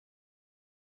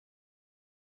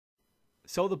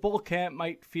So the bull camp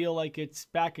might feel like it's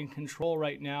back in control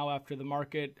right now after the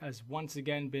market has once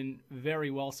again been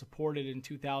very well supported in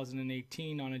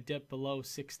 2018 on a dip below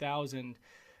 6,000.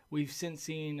 We've since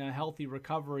seen a healthy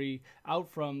recovery out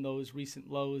from those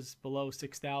recent lows below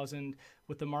 6,000,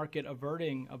 with the market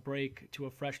averting a break to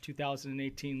a fresh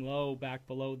 2018 low back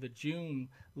below the June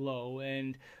low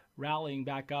and rallying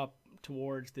back up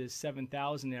towards this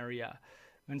 7,000 area.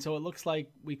 And so it looks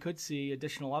like we could see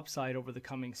additional upside over the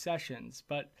coming sessions,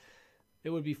 but it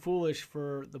would be foolish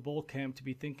for the bull camp to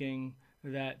be thinking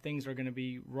that things are going to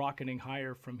be rocketing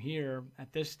higher from here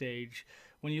at this stage.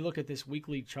 When you look at this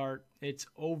weekly chart, it's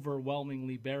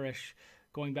overwhelmingly bearish.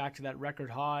 Going back to that record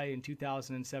high in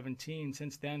 2017,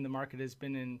 since then the market has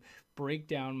been in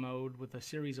breakdown mode with a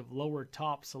series of lower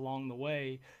tops along the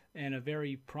way and a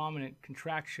very prominent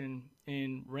contraction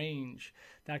in range.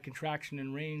 That contraction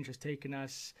in range has taken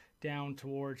us down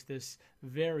towards this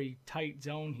very tight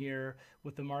zone here,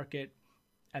 with the market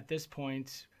at this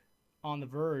point on the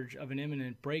verge of an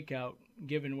imminent breakout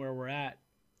given where we're at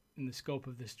in the scope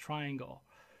of this triangle.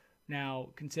 Now,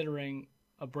 considering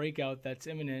a breakout that's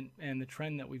imminent and the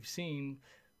trend that we've seen,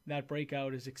 that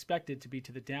breakout is expected to be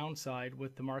to the downside,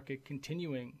 with the market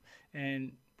continuing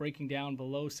and breaking down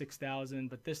below 6,000,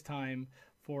 but this time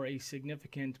for a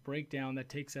significant breakdown that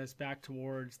takes us back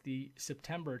towards the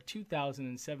September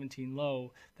 2017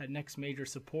 low, that next major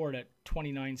support at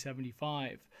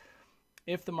 29.75.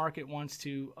 If the market wants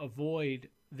to avoid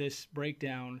this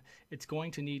breakdown, it's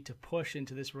going to need to push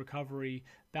into this recovery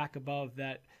back above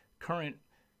that current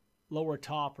lower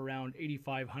top around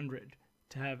 8,500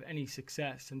 to have any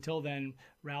success. Until then,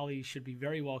 rallies should be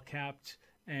very well capped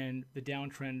and the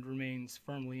downtrend remains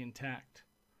firmly intact.